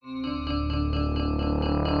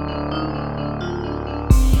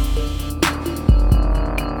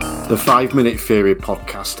The 5 Minute Theory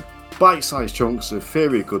Podcast. Bite-sized chunks of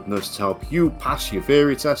theory goodness to help you pass your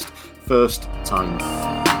theory test first time.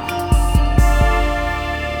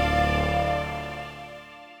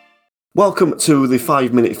 Welcome to the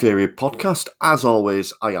 5 Minute Theory Podcast. As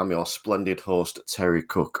always, I am your splendid host, Terry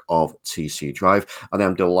Cook of TC Drive, and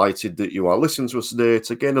I'm delighted that you are listening to us today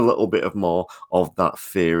to gain a little bit more of that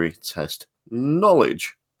theory test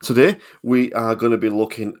knowledge. Today, we are going to be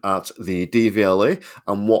looking at the DVLA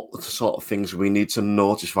and what sort of things we need to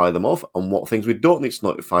notify them of and what things we don't need to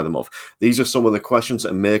notify them of. These are some of the questions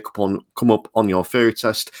that may come up on your theory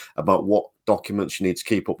test about what documents you need to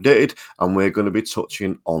keep updated, and we're going to be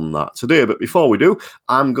touching on that today. But before we do,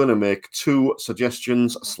 I'm going to make two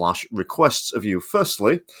suggestions/requests of you.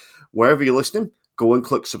 Firstly, wherever you're listening, go and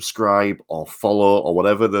click subscribe or follow or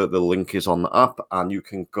whatever the link is on the app, and you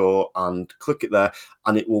can go and click it there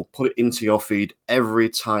and it will put it into your feed every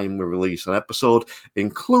time we release an episode,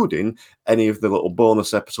 including any of the little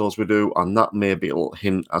bonus episodes we do, and that may be a little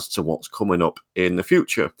hint as to what's coming up in the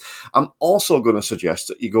future. I'm also going to suggest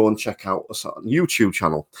that you go and check out a certain YouTube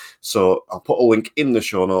channel. So I'll put a link in the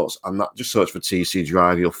show notes, and that just search for TC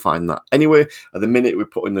Drive, you'll find that. Anyway, at the minute we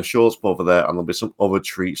put in the shows over there, and there'll be some other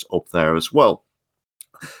treats up there as well.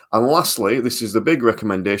 And lastly, this is the big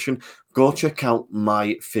recommendation, go check out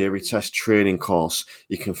my theory test training course.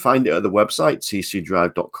 You can find it at the website,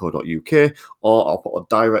 tcdrive.co.uk, or I'll put a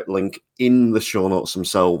direct link in the show notes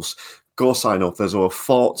themselves. Go sign up. There's over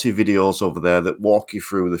 40 videos over there that walk you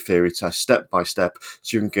through the theory test step by step,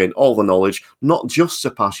 so you can gain all the knowledge, not just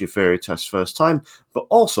to pass your theory test first time, but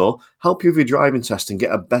also help you with your driving test and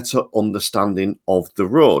get a better understanding of the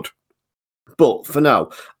road. But for now,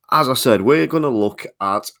 as I said, we're going to look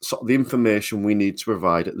at sort of the information we need to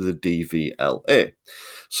provide the DVLA.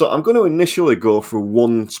 So I'm going to initially go through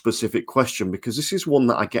one specific question because this is one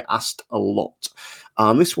that I get asked a lot.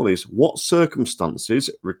 And this one is, what circumstances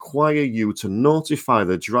require you to notify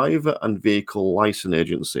the Driver and Vehicle Licence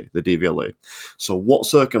Agency, the DVLA? So what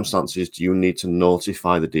circumstances do you need to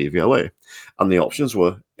notify the DVLA? And the options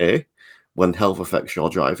were A, when health affects your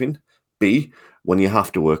driving, B, when you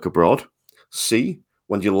have to work abroad, C,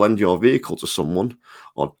 when you lend your vehicle to someone,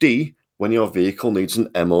 or D, when your vehicle needs an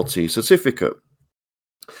MOT certificate.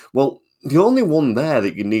 Well, the only one there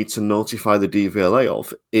that you need to notify the DVLA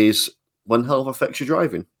of is when health affects your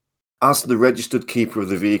driving. As the registered keeper of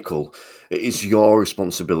the vehicle, it is your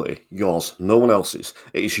responsibility, yours, no one else's.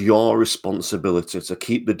 It is your responsibility to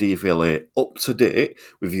keep the DVLA up to date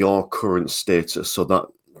with your current status. So that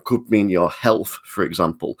could mean your health, for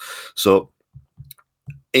example. So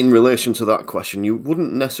in relation to that question, you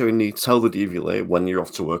wouldn't necessarily need to tell the DVLA when you're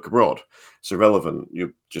off to work abroad. It's irrelevant.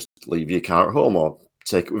 You just leave your car at home or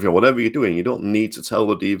take it with you, whatever you're doing. You don't need to tell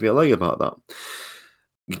the DVLA about that.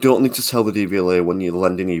 You don't need to tell the DVLA when you're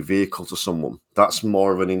lending your vehicle to someone. That's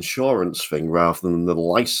more of an insurance thing rather than the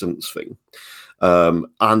license thing.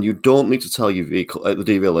 And you don't need to tell your vehicle at the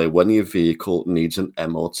DVLA when your vehicle needs an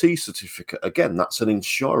MOT certificate. Again, that's an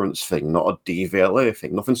insurance thing, not a DVLA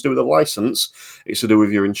thing. Nothing to do with the license. It's to do with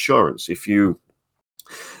your insurance. If you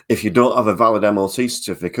don't have a valid MOT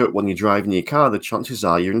certificate when you're driving your car, the chances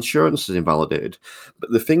are your insurance is invalidated. But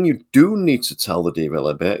the thing you do need to tell the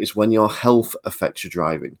DVLA about is when your health affects your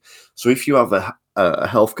driving. So if you have a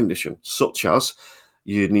health condition such as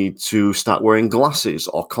you need to start wearing glasses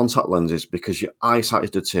or contact lenses because your eyesight is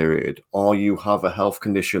deteriorated, or you have a health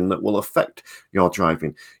condition that will affect your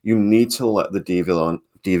driving, you need to let the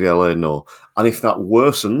DVLA know. And if that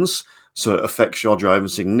worsens, so it affects your driving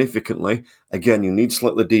significantly, again, you need to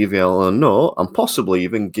let the DVLA know and possibly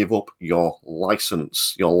even give up your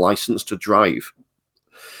license to drive.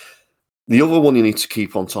 The other one you need to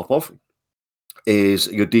keep on top of is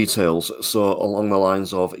your details, so along the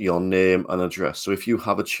lines of your name and address. So if you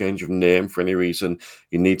have a change of name for any reason,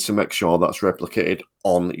 you need to make sure that's replicated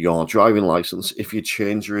on your driving license. If you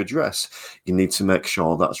change your address, you need to make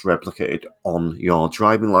sure that's replicated on your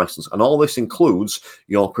driving license. And all this includes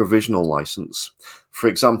your provisional license. For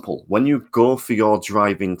example, when you go for your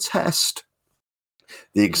driving test,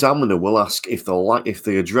 the examiner will ask if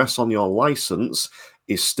the address on your license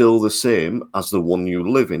is still the same as the one you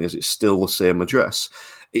live in. Is it still the same address?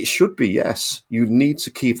 It should be yes. You need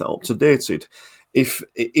to keep that up to date. If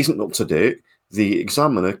it isn't up to date, the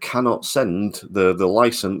examiner cannot send the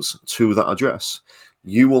license to that address.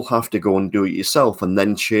 You will have to go and do it yourself and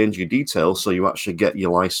then change your details so you actually get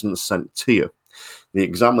your license sent to you. The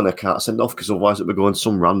examiner can't send off because otherwise it would go in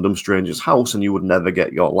some random stranger's house and you would never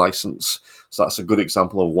get your license. So that's a good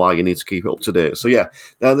example of why you need to keep it up to date. So yeah,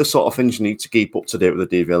 they're the sort of things you need to keep up to date with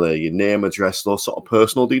the DVLA, your name, address, those sort of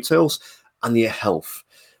personal details, and your health.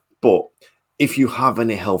 But If you have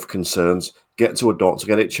any health concerns, get to a doctor,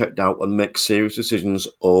 get it checked out, and make serious decisions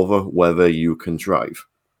over whether you can drive.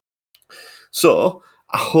 So,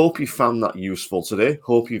 I hope you found that useful today.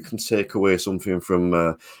 Hope you can take away something from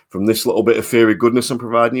this little bit of fairy goodness I'm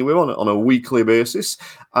providing you with on a weekly basis.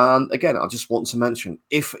 And again, I just want to mention,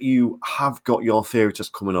 if you have got your theory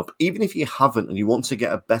test coming up, even if you haven't and you want to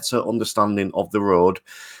get a better understanding of the road,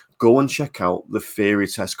 go and check out the theory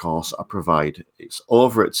test course I provide. It's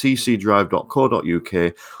over at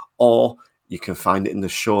tcdrive.co.uk, or you can find it in the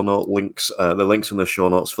show note links, the links in the show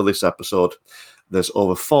notes for this episode. There's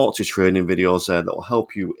over 40 training videos there that will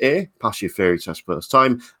help you, A, pass your theory test first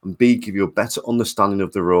time, and B, give you a better understanding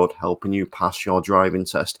of the road, helping you pass your driving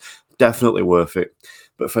test. Definitely worth it.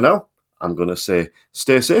 But for now, I'm going to say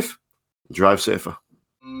stay safe, drive safer.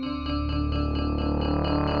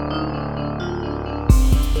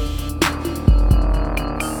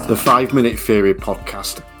 The 5 Minute Theory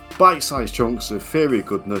Podcast. Bite-sized chunks of theory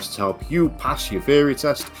goodness to help you pass your theory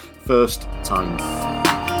test first time.